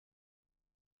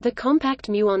The compact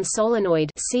Muon Solenoid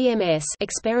 (CMS)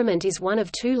 experiment is one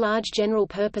of two large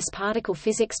general-purpose particle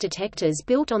physics detectors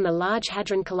built on the Large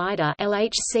Hadron Collider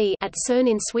 (LHC) at CERN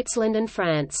in Switzerland and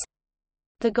France.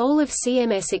 The goal of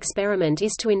CMS experiment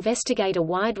is to investigate a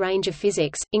wide range of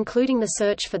physics, including the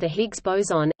search for the Higgs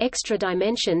boson, extra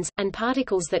dimensions, and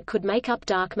particles that could make up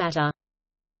dark matter.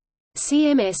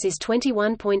 CMS is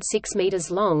 21.6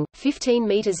 meters long, 15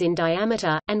 meters in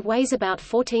diameter, and weighs about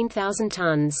 14,000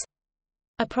 tons.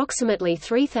 Approximately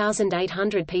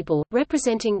 3,800 people,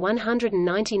 representing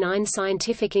 199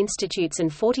 scientific institutes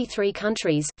and 43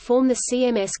 countries, form the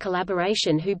CMS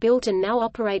collaboration who built and now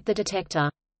operate the detector.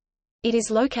 It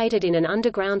is located in an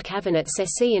underground cavern at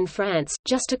Cessy in France,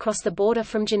 just across the border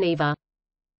from Geneva.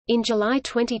 In July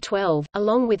 2012,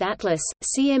 along with Atlas,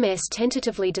 CMS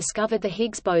tentatively discovered the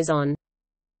Higgs boson.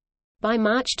 By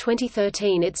March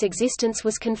 2013 its existence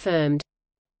was confirmed.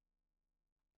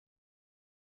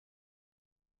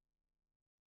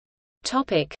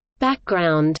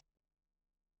 Background.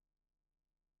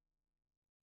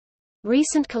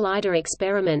 Recent collider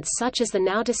experiments such as the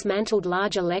now dismantled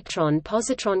Large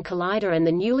Electron-Positron Collider and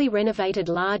the newly renovated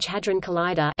Large Hadron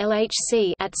Collider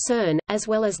 (LHC) at CERN, as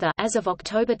well as the as of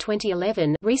October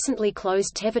 2011 recently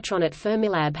closed Tevatron at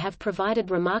Fermilab have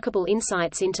provided remarkable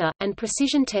insights into, and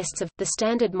precision tests of, the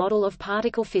standard model of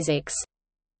particle physics.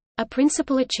 A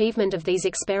principal achievement of these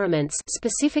experiments,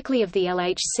 specifically of the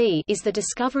LHC, is the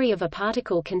discovery of a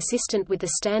particle consistent with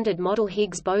the standard model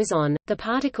Higgs boson, the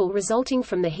particle resulting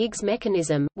from the Higgs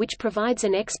mechanism, which provides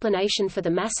an explanation for the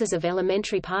masses of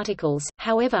elementary particles.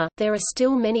 However, there are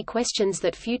still many questions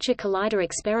that future collider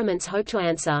experiments hope to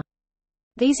answer.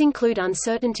 These include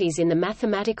uncertainties in the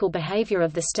mathematical behavior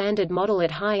of the standard model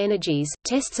at high energies,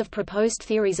 tests of proposed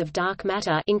theories of dark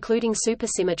matter including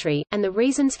supersymmetry, and the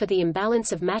reasons for the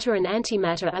imbalance of matter and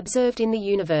antimatter observed in the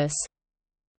universe.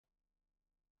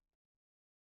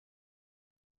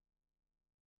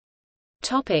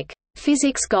 Topic: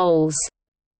 Physics goals.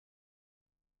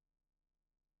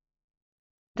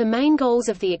 The main goals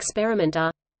of the experiment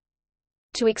are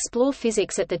to explore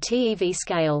physics at the TeV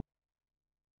scale,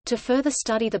 to further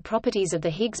study the properties of the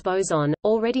Higgs boson,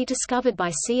 already discovered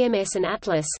by CMS and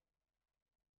Atlas,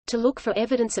 to look for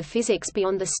evidence of physics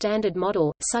beyond the standard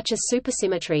model, such as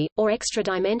supersymmetry, or extra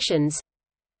dimensions,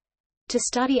 to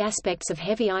study aspects of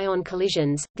heavy ion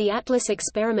collisions. The Atlas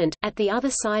experiment, at the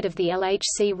other side of the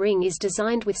LHC ring, is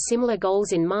designed with similar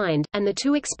goals in mind, and the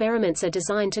two experiments are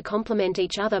designed to complement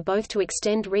each other, both to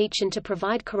extend reach and to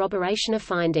provide corroboration of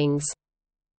findings.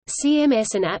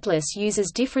 CMS and Atlas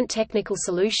uses different technical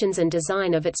solutions and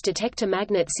design of its detector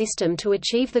magnet system to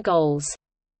achieve the goals.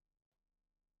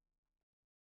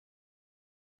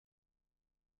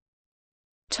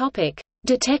 Topic: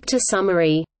 Detector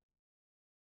summary.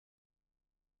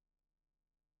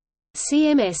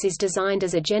 CMS is designed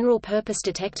as a general-purpose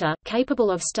detector,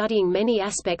 capable of studying many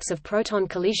aspects of proton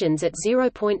collisions at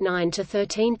 0.9 to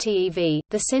 13 TeV,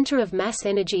 the center of mass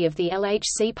energy of the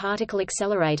LHC particle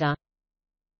accelerator.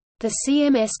 The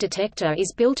CMS detector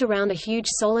is built around a huge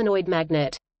solenoid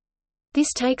magnet.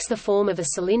 This takes the form of a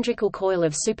cylindrical coil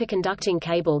of superconducting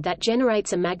cable that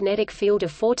generates a magnetic field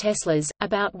of 4 teslas,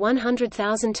 about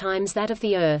 100,000 times that of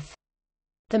the Earth.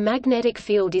 The magnetic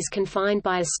field is confined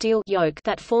by a steel yoke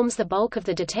that forms the bulk of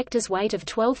the detector's weight of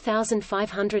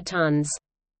 12,500 tons.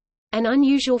 An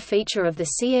unusual feature of the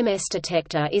CMS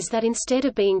detector is that instead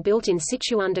of being built in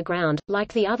situ underground,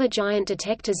 like the other giant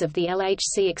detectors of the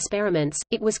LHC experiments,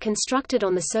 it was constructed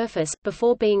on the surface,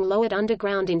 before being lowered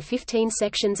underground in 15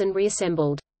 sections and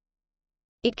reassembled.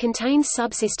 It contains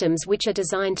subsystems which are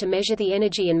designed to measure the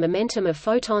energy and momentum of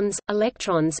photons,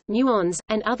 electrons, muons,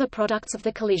 and other products of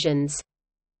the collisions.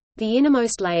 The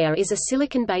innermost layer is a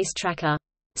silicon-based tracker.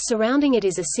 Surrounding it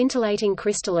is a scintillating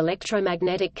crystal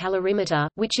electromagnetic calorimeter,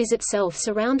 which is itself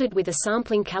surrounded with a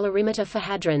sampling calorimeter for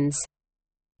hadrons.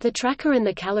 The tracker and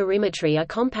the calorimetry are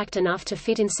compact enough to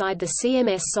fit inside the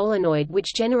CMS solenoid,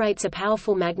 which generates a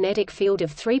powerful magnetic field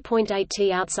of 3.8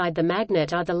 T. Outside the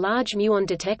magnet are the large muon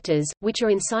detectors, which are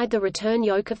inside the return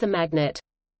yoke of the magnet.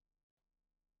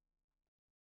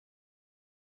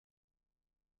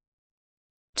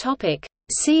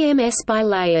 CMS by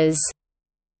layers.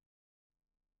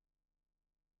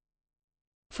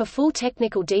 For full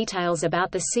technical details about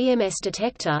the CMS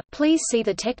detector, please see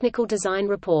the Technical Design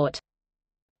Report.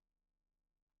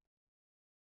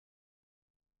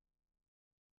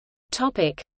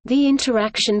 The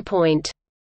interaction point.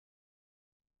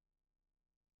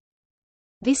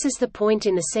 This is the point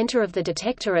in the center of the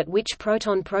detector at which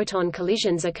proton-proton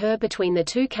collisions occur between the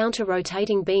two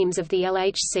counter-rotating beams of the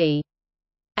LHC.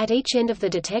 At each end of the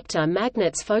detector,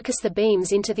 magnets focus the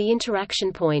beams into the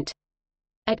interaction point.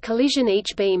 At collision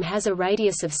each beam has a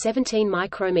radius of 17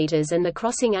 micrometers and the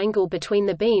crossing angle between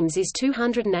the beams is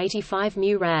 285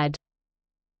 μ².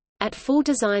 At full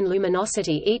design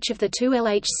luminosity each of the two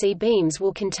LHC beams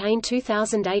will contain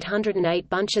 2,808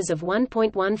 bunches of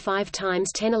 1.15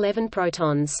 times 1011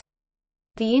 protons.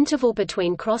 The interval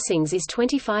between crossings is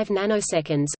 25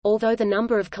 nanoseconds, although the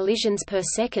number of collisions per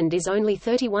second is only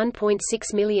 31.6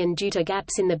 million due to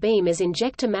gaps in the beam as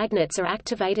injector magnets are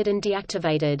activated and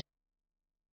deactivated.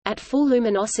 At full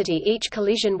luminosity each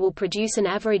collision will produce an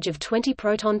average of 20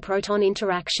 proton-proton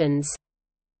interactions.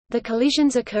 The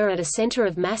collisions occur at a center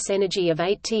of mass energy of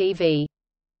 8 TeV.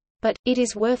 But, it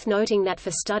is worth noting that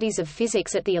for studies of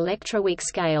physics at the electroweak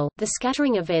scale, the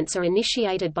scattering events are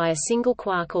initiated by a single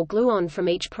quark or gluon from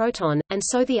each proton, and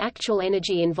so the actual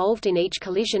energy involved in each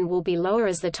collision will be lower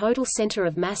as the total center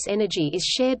of mass energy is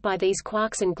shared by these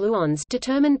quarks and gluons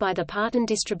determined by the Parton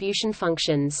distribution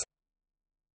functions.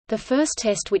 The first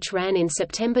test, which ran in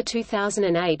September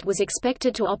 2008, was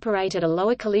expected to operate at a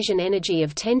lower collision energy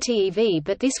of 10 TeV,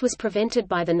 but this was prevented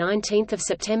by the 19th of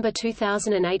September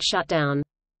 2008 shutdown.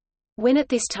 When at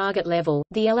this target level,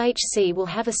 the LHC will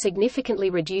have a significantly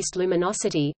reduced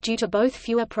luminosity, due to both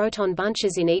fewer proton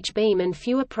bunches in each beam and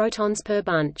fewer protons per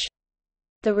bunch.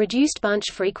 The reduced bunch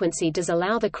frequency does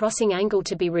allow the crossing angle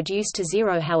to be reduced to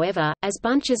zero, however, as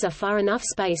bunches are far enough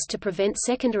spaced to prevent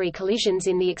secondary collisions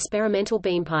in the experimental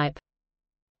beampipe.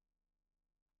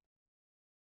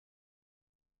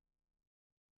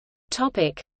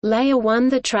 Layer 1 –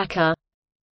 the tracker.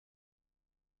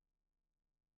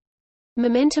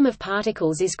 Momentum of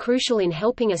particles is crucial in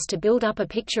helping us to build up a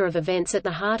picture of events at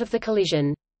the heart of the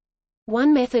collision.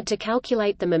 One method to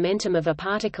calculate the momentum of a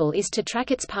particle is to track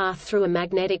its path through a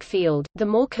magnetic field. The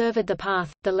more curved the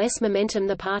path, the less momentum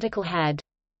the particle had.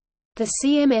 The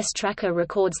CMS tracker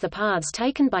records the paths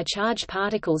taken by charged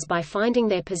particles by finding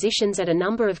their positions at a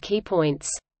number of key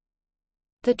points.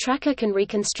 The tracker can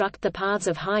reconstruct the paths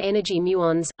of high-energy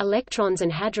muons, electrons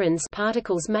and hadrons,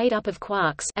 particles made up of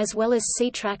quarks, as well as see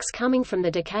tracks coming from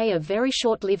the decay of very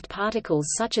short-lived particles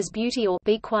such as beauty or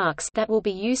B quarks that will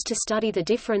be used to study the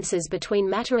differences between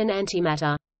matter and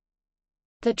antimatter.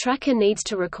 The tracker needs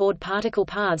to record particle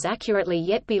paths accurately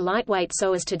yet be lightweight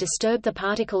so as to disturb the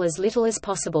particle as little as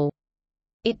possible.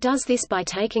 It does this by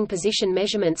taking position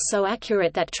measurements so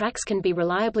accurate that tracks can be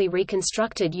reliably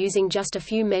reconstructed using just a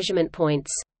few measurement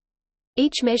points.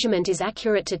 Each measurement is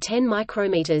accurate to 10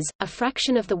 micrometers, a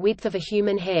fraction of the width of a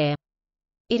human hair.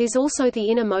 It is also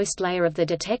the innermost layer of the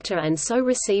detector and so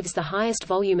receives the highest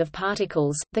volume of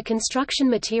particles. The construction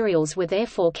materials were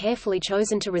therefore carefully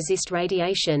chosen to resist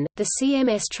radiation. The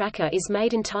CMS tracker is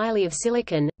made entirely of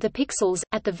silicon, the pixels,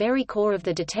 at the very core of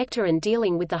the detector and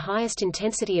dealing with the highest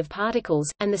intensity of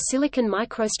particles, and the silicon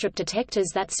microstrip detectors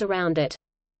that surround it.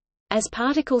 As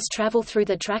particles travel through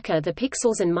the tracker, the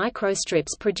pixels and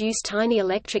microstrips produce tiny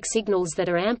electric signals that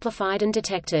are amplified and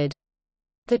detected.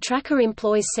 The tracker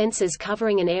employs sensors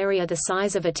covering an area the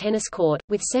size of a tennis court,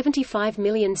 with 75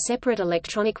 million separate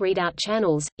electronic readout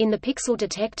channels. In the pixel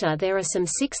detector there are some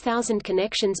 6,000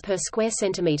 connections per square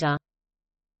centimeter.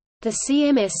 The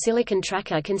CMS silicon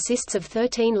tracker consists of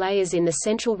 13 layers in the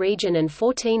central region and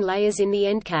 14 layers in the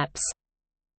end caps.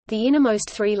 The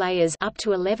innermost 3 layers, up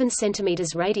to 11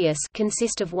 cm radius,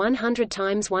 consist of 100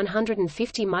 times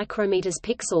 150 micrometers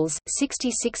pixels,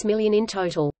 66 million in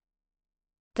total.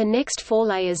 The next 4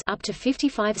 layers, up to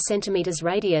 55 cm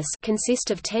radius,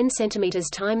 consist of 10 cm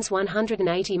times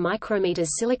 180 micrometers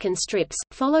silicon strips,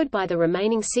 followed by the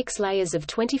remaining 6 layers of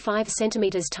 25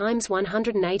 cm times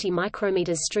 180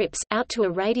 micrometers strips, out to a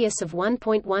radius of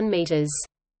 1.1 meters.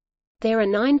 There are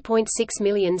 9.6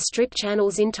 million strip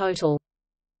channels in total.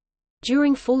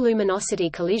 During full luminosity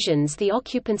collisions, the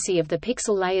occupancy of the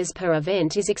pixel layers per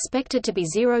event is expected to be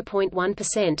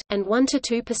 0.1%, and 1 to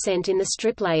 2% in the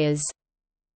strip layers.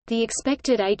 The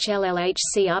expected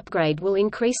HL-LHC upgrade will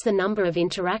increase the number of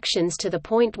interactions to the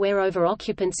point where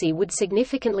over-occupancy would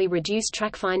significantly reduce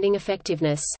track-finding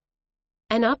effectiveness.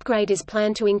 An upgrade is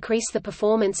planned to increase the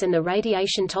performance and the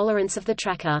radiation tolerance of the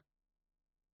tracker.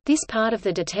 This part of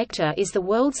the detector is the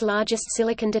world's largest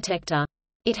silicon detector.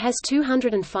 It has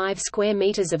 205 square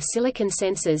meters of silicon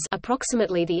sensors,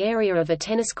 approximately the area of a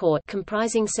tennis court,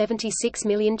 comprising 76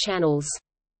 million channels.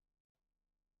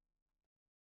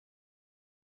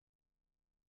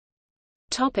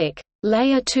 Topic: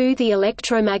 Layer 2, the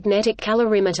electromagnetic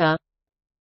calorimeter.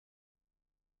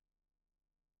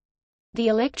 The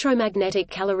electromagnetic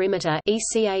calorimeter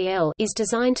 (ECAL) is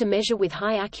designed to measure with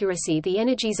high accuracy the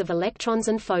energies of electrons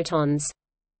and photons.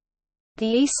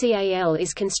 The ECAL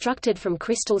is constructed from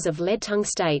crystals of lead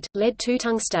tungstate, lead-2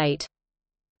 tungstate.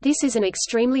 This is an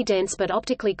extremely dense but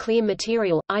optically clear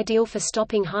material, ideal for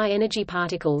stopping high-energy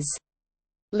particles.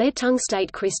 Lead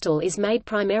tungstate crystal is made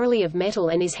primarily of metal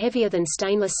and is heavier than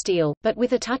stainless steel, but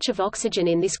with a touch of oxygen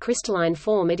in this crystalline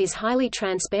form it is highly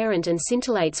transparent and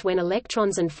scintillates when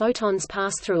electrons and photons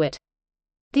pass through it.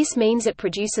 This means it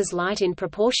produces light in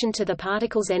proportion to the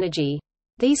particle's energy.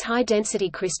 These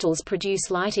high-density crystals produce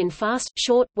light in fast,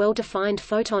 short, well-defined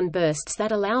photon bursts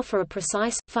that allow for a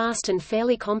precise, fast and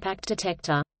fairly compact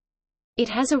detector. It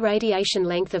has a radiation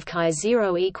length of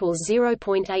chi0 equals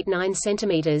 0.89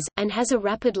 cm, and has a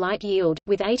rapid light yield,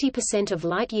 with 80% of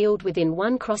light yield within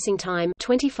one crossing time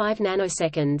 25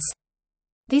 nanoseconds.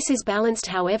 This is balanced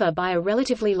however by a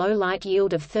relatively low light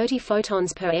yield of 30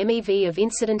 photons per MeV of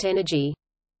incident energy.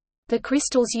 The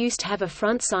crystals used have a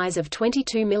front size of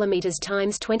 22 mm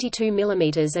x 22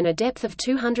 mm and a depth of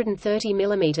 230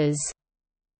 mm.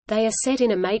 They are set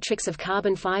in a matrix of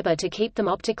carbon fiber to keep them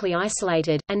optically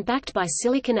isolated, and backed by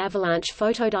silicon avalanche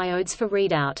photodiodes for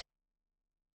readout.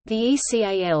 The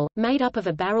ECAL, made up of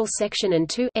a barrel section and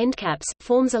two end caps,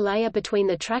 forms a layer between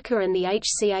the tracker and the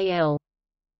HCAL.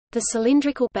 The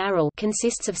cylindrical barrel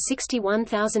consists of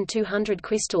 61,200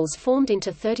 crystals formed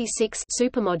into 36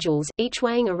 supermodules, each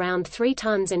weighing around 3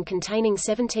 tons and containing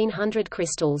 1,700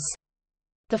 crystals.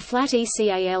 The flat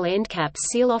ECAL end caps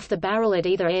seal off the barrel at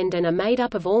either end and are made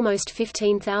up of almost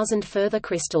 15,000 further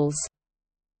crystals.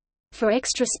 For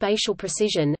extra spatial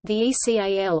precision, the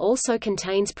ECAL also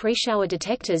contains pre-shower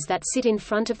detectors that sit in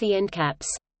front of the end caps.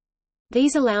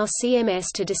 These allow CMS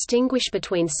to distinguish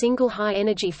between single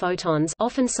high-energy photons,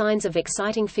 often signs of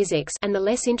exciting physics, and the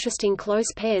less interesting close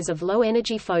pairs of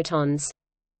low-energy photons.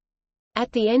 At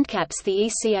the end caps, the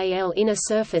ECAL inner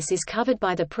surface is covered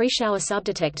by the pre-shower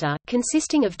subdetector,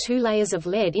 consisting of 2 layers of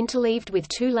lead interleaved with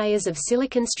 2 layers of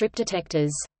silicon strip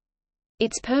detectors.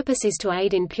 Its purpose is to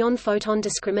aid in pion-photon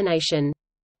discrimination.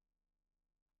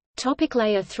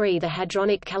 Layer 3. The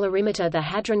hadronic calorimeter. The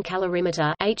hadron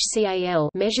calorimeter (HCAL)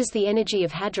 measures the energy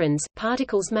of hadrons,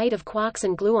 particles made of quarks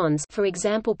and gluons, for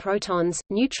example protons,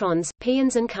 neutrons,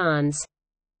 pions and kaons.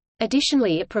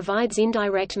 Additionally, it provides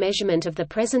indirect measurement of the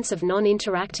presence of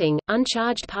non-interacting,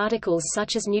 uncharged particles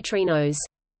such as neutrinos.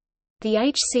 The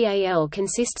HCAL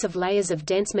consists of layers of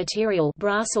dense material,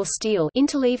 brass or steel,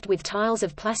 interleaved with tiles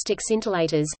of plastic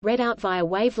scintillators, read out via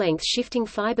wavelength shifting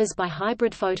fibers by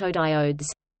hybrid photodiodes.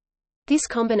 This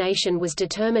combination was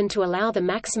determined to allow the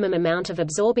maximum amount of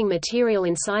absorbing material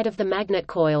inside of the magnet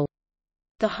coil.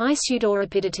 The high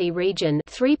pseudorapidity region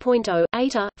 3.0,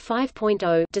 eta,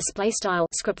 5.0 displaystyle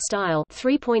script style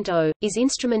 3.0 is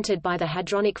instrumented by the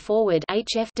hadronic forward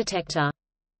HF detector.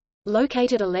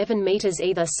 Located 11 meters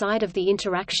either side of the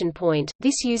interaction point,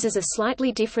 this uses a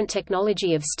slightly different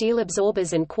technology of steel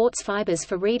absorbers and quartz fibers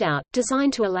for readout,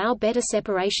 designed to allow better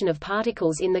separation of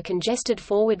particles in the congested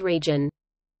forward region.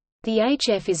 The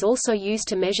HF is also used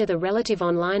to measure the relative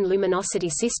online luminosity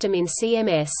system in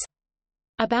CMS.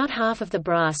 About half of the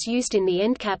brass used in the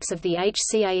end caps of the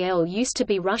HCAL used to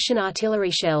be Russian artillery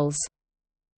shells.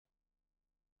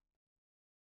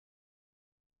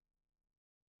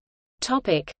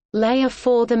 Layer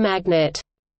 4. The magnet.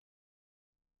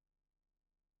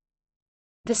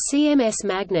 The CMS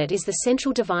magnet is the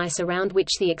central device around which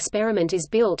the experiment is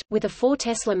built, with a 4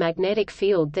 Tesla magnetic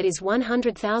field that is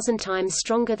 100,000 times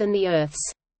stronger than the Earth's.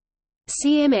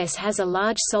 CMS has a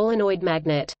large solenoid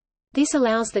magnet. This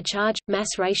allows the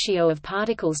charge-mass ratio of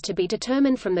particles to be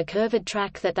determined from the curved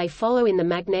track that they follow in the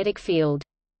magnetic field.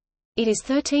 It is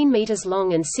 13 meters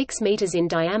long and 6 meters in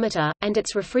diameter, and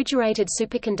its refrigerated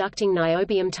superconducting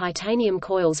niobium titanium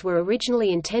coils were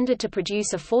originally intended to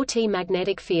produce a 4T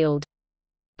magnetic field.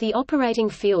 The operating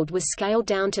field was scaled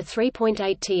down to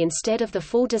 3.8 T instead of the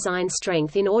full design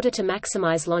strength in order to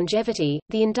maximize longevity.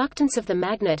 The inductance of the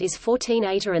magnet is 14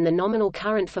 eta and the nominal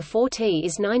current for 4T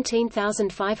is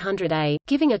 19,500 A,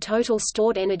 giving a total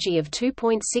stored energy of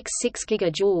 2.66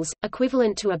 gigajoules,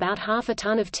 equivalent to about half a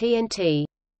ton of TNT.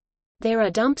 There are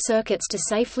dump circuits to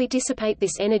safely dissipate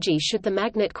this energy should the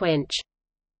magnet quench.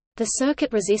 The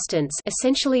circuit resistance,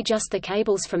 essentially just the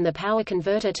cables from the power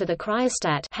converter to the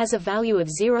cryostat, has a value of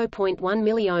 0.1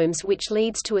 milliohms, which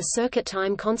leads to a circuit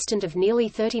time constant of nearly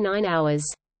 39 hours.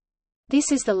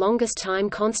 This is the longest time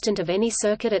constant of any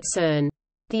circuit at CERN.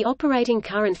 The operating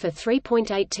current for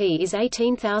 3.8 T is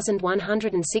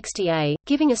 18,160 A,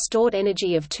 giving a stored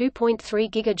energy of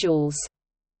 2.3 gigajoules.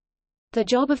 The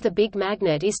job of the big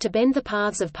magnet is to bend the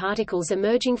paths of particles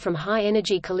emerging from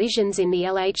high-energy collisions in the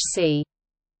LHC.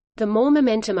 The more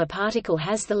momentum a particle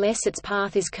has, the less its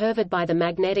path is curved by the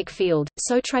magnetic field,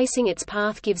 so tracing its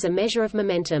path gives a measure of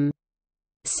momentum.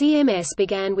 CMS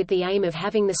began with the aim of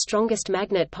having the strongest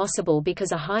magnet possible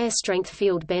because a higher strength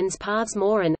field bends paths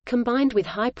more and, combined with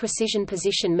high-precision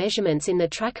position measurements in the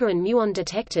tracker and muon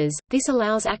detectors, this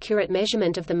allows accurate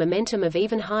measurement of the momentum of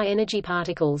even high-energy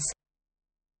particles.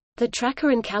 The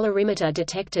tracker and calorimeter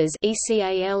detectors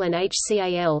ECAL and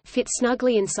HCAL fit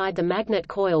snugly inside the magnet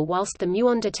coil, whilst the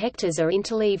muon detectors are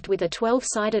interleaved with a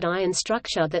 12-sided iron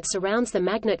structure that surrounds the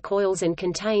magnet coils and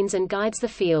contains and guides the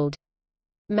field.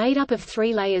 Made up of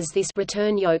 3 layers, this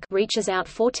return yoke reaches out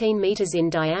 14 meters in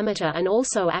diameter and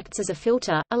also acts as a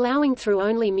filter, allowing through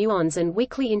only muons and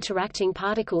weakly interacting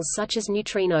particles such as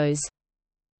neutrinos.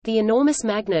 The enormous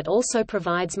magnet also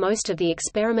provides most of the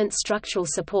experiment's structural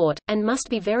support, and must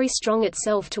be very strong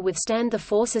itself to withstand the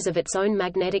forces of its own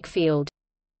magnetic field.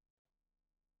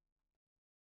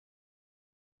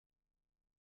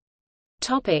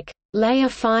 Layer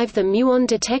 5, the muon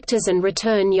detectors and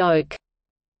return yoke.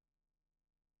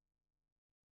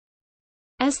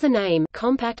 As the name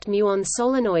compact muon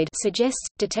solenoid suggests,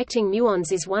 detecting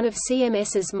muons is one of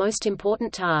CMS's most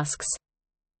important tasks.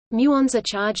 Muons are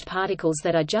charged particles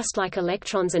that are just like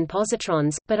electrons and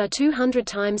positrons, but are 200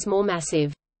 times more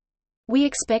massive. We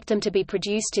expect them to be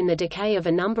produced in the decay of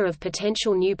a number of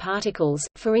potential new particles.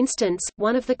 For instance,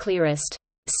 one of the clearest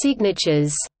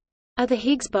signatures of the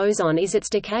Higgs boson is its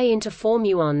decay into 4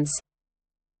 muons.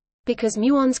 Because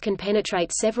muons can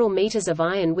penetrate several meters of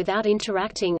iron without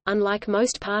interacting, unlike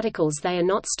most particles, they are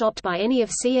not stopped by any of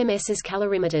CMS's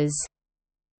calorimeters.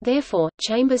 Therefore,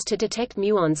 chambers to detect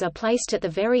muons are placed at the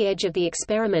very edge of the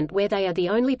experiment, where they are the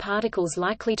only particles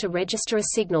likely to register a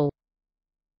signal.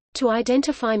 To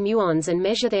identify muons and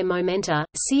measure their momenta,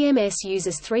 CMS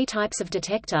uses 3 types of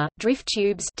detector: drift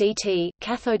tubes (DT),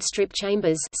 cathode strip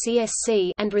chambers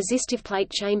 (CSC), and resistive plate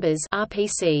chambers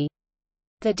 (RPC).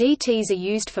 The DTs are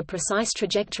used for precise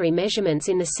trajectory measurements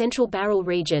in the central barrel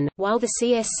region, while the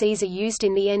CSCs are used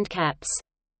in the end caps.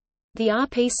 The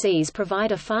RPCs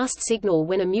provide a fast signal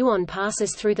when a muon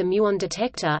passes through the muon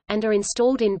detector, and are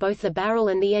installed in both the barrel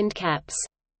and the end caps.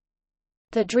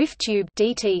 The drift tube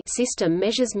 (DT) system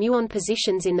measures muon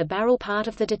positions in the barrel part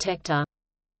of the detector.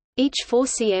 Each 4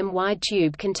 cm wide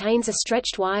tube contains a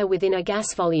stretched wire within a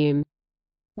gas volume.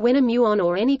 When a muon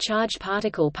or any charged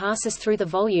particle passes through the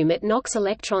volume, it knocks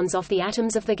electrons off the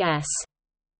atoms of the gas.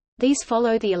 These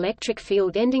follow the electric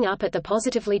field, ending up at the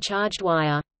positively charged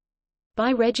wire.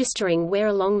 By registering where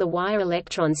along the wire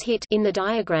electrons hit in the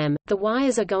diagram, the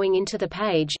wires are going into the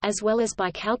page, as well as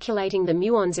by calculating the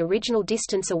muon's original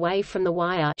distance away from the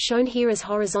wire, shown here as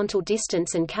horizontal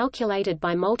distance and calculated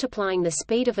by multiplying the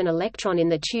speed of an electron in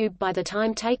the tube by the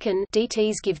time taken.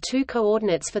 DTs give 2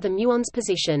 coordinates for the muon's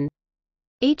position.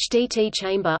 Each DT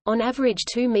chamber, on average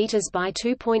 2 meters by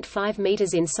 2.5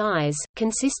 meters in size,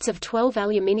 consists of 12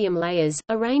 aluminium layers,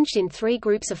 arranged in 3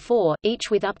 groups of 4, each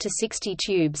with up to 60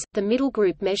 tubes. The middle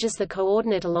group measures the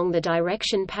coordinate along the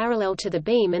direction parallel to the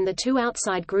beam, and the 2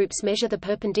 outside groups measure the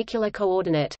perpendicular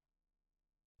coordinate.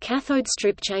 Cathode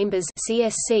strip chambers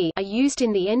 (CSC) are used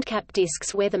in the endcap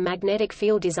disks where the magnetic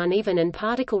field is uneven and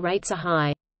particle rates are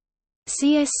high.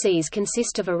 CSCs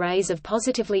consist of arrays of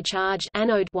positively charged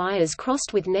anode wires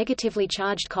crossed with negatively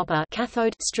charged copper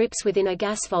cathode strips within a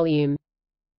gas volume.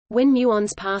 When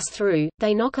muons pass through,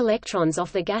 they knock electrons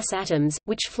off the gas atoms,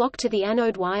 which flock to the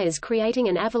anode wires, creating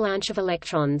an avalanche of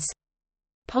electrons.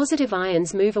 Positive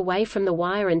ions move away from the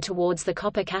wire and towards the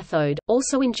copper cathode,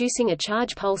 also inducing a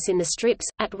charge pulse in the strips,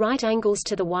 at right angles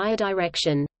to the wire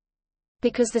direction.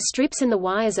 Because the strips and the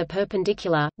wires are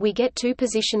perpendicular, we get 2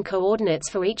 position coordinates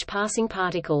for each passing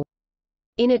particle.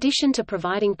 In addition to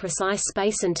providing precise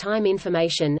space and time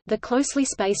information, the closely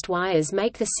spaced wires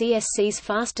make the CSC's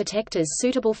fast detectors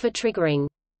suitable for triggering.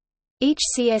 Each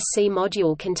CSC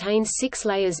module contains 6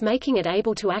 layers, making it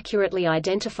able to accurately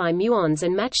identify muons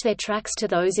and match their tracks to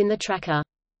those in the tracker.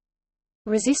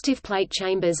 Resistive plate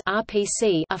chambers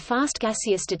 (RPC) are fast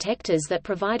gaseous detectors that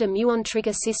provide a muon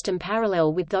trigger system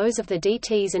parallel with those of the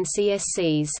DTs and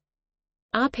CSCs.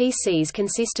 RPCs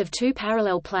consist of 2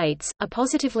 parallel plates, a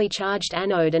positively charged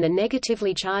anode and a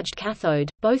negatively charged cathode,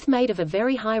 both made of a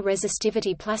very high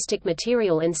resistivity plastic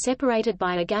material and separated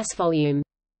by a gas volume.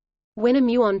 When a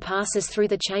muon passes through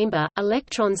the chamber,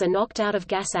 electrons are knocked out of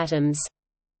gas atoms.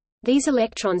 These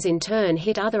electrons in turn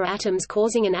hit other atoms,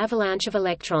 causing an avalanche of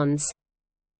electrons.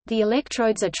 The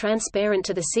electrodes are transparent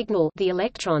to the signal, the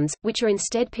electrons, which are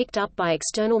instead picked up by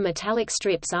external metallic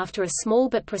strips after a small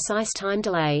but precise time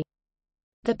delay.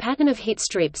 The pattern of hit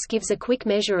strips gives a quick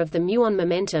measure of the muon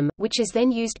momentum, which is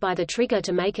then used by the trigger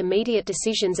to make immediate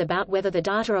decisions about whether the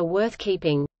data are worth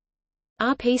keeping.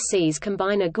 RPCs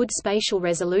combine a good spatial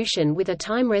resolution with a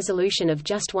time resolution of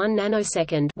just 1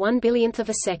 nanosecond, 1 billionth of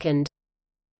a second.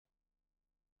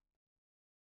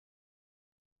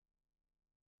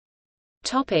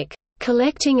 Topic: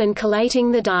 Collecting and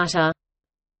collating the data.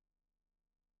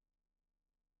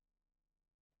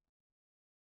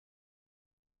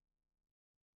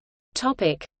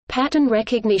 Topic: Pattern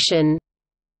recognition.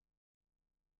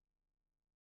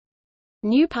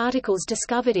 New particles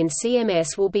discovered in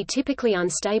CMS will be typically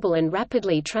unstable and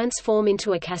rapidly transform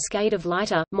into a cascade of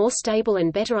lighter, more stable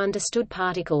and better understood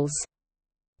particles.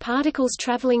 Particles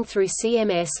traveling through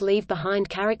CMS leave behind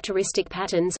characteristic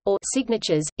patterns, or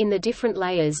signatures, in the different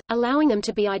layers, allowing them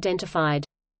to be identified.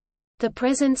 The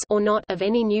presence or not of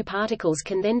any new particles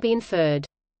can then be inferred.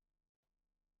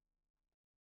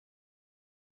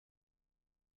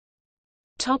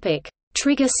 Topic: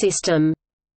 Trigger system.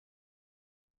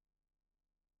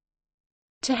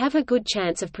 To have a good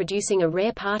chance of producing a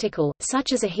rare particle,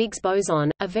 such as a Higgs boson,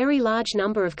 a very large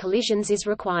number of collisions is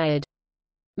required.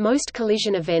 Most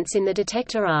collision events in the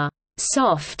detector are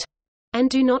soft and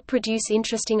do not produce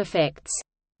interesting effects.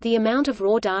 The amount of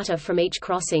raw data from each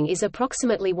crossing is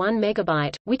approximately 1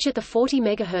 megabyte, which at the 40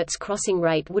 MHz crossing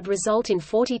rate would result in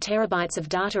 40 terabytes of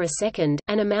data a second,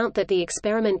 an amount that the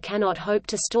experiment cannot hope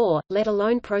to store, let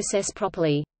alone process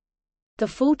properly. The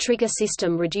full trigger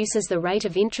system reduces the rate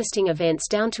of interesting events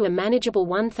down to a manageable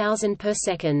 1000 per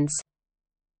second.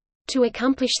 To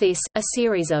accomplish this, a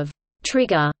series of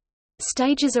trigger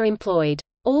stages are employed.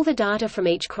 All the data from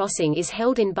each crossing is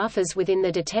held in buffers within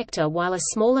the detector, while a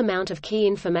small amount of key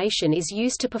information is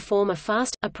used to perform a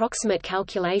fast, approximate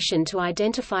calculation to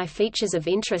identify features of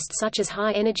interest such as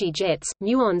high-energy jets,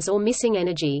 muons or missing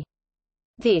energy.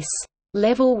 This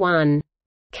level 1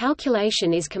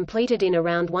 calculation is completed in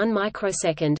around 1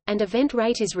 microsecond, and event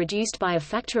rate is reduced by a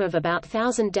factor of about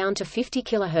 1000 down to 50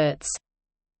 kHz.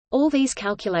 All these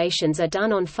calculations are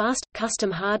done on fast, custom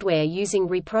hardware using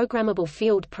reprogrammable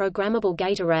field programmable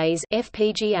gate arrays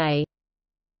 (FPGA).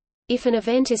 If an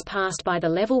event is passed by the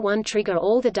level 1 trigger,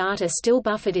 all the data still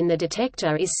buffered in the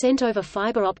detector is sent over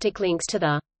fiber optic links to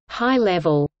the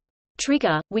high-level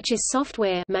trigger, which is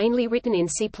software mainly written in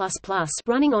C++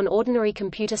 running on ordinary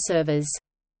computer servers.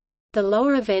 The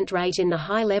lower event rate in the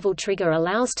high-level trigger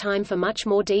allows time for much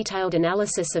more detailed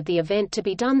analysis of the event to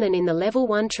be done than in the level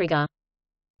 1 trigger.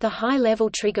 The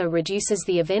high-level trigger reduces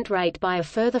the event rate by a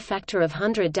further factor of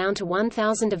 100 down to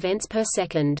 1000 events per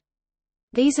second.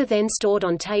 These are then stored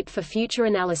on tape for future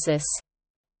analysis.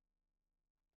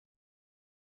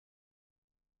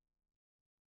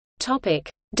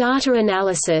 Topic: Data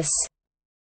analysis.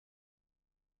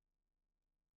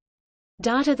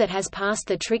 Data that has passed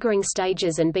the triggering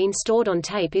stages and been stored on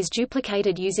tape is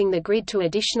duplicated using the grid to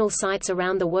additional sites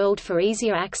around the world for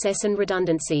easier access and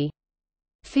redundancy.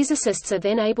 Physicists are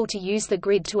then able to use the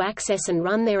grid to access and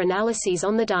run their analyses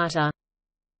on the data.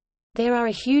 There are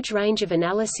a huge range of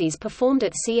analyses performed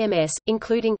at CMS,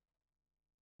 including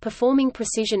performing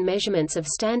precision measurements of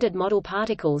standard model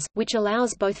particles, which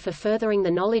allows both for furthering the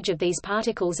knowledge of these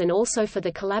particles and also for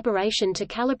the collaboration to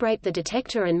calibrate the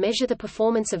detector and measure the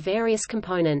performance of various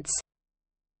components.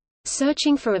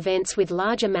 Searching for events with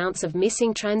large amounts of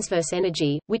missing transverse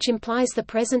energy, which implies the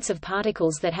presence of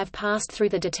particles that have passed through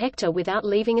the detector without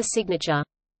leaving a signature.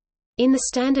 In the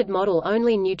standard model,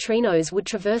 only neutrinos would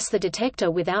traverse the detector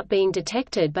without being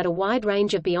detected, but a wide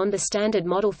range of beyond the standard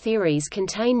model theories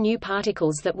contain new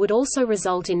particles that would also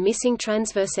result in missing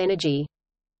transverse energy.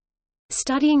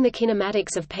 Studying the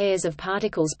kinematics of pairs of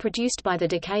particles produced by the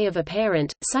decay of a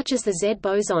parent, such as the Z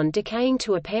boson decaying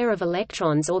to a pair of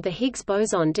electrons or the Higgs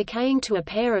boson decaying to a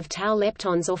pair of tau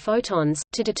leptons or photons,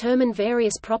 to determine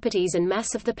various properties and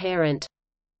mass of the parent.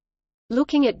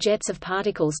 Looking at jets of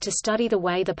particles to study the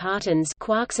way the partons,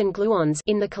 quarks and gluons,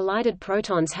 in the collided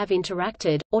protons have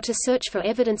interacted, or to search for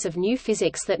evidence of new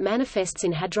physics that manifests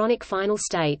in hadronic final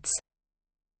states.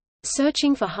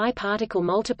 Searching for high particle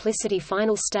multiplicity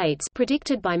final states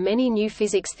predicted by many new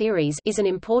physics theories is an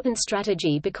important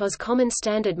strategy because common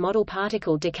standard model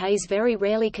particle decays very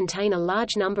rarely contain a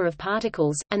large number of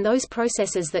particles, and those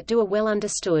processes that do are well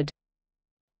understood.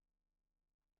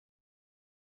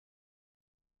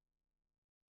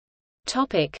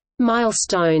 Topic: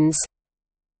 Milestones.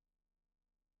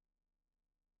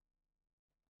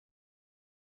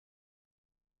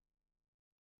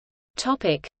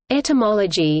 Topic: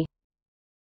 Etymology.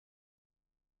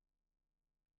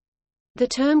 The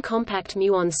term compact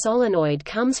muon solenoid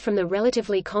comes from the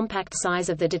relatively compact size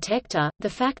of the detector, the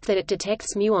fact that it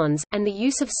detects muons, and the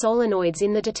use of solenoids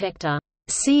in the detector.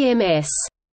 CMS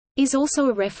is also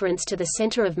a reference to the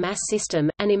center of mass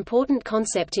system, an important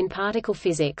concept in particle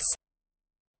physics.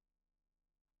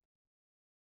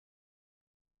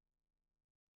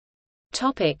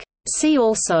 See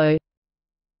also: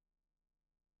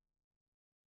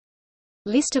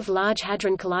 List of Large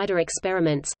Hadron Collider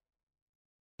experiments,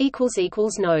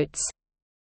 Notes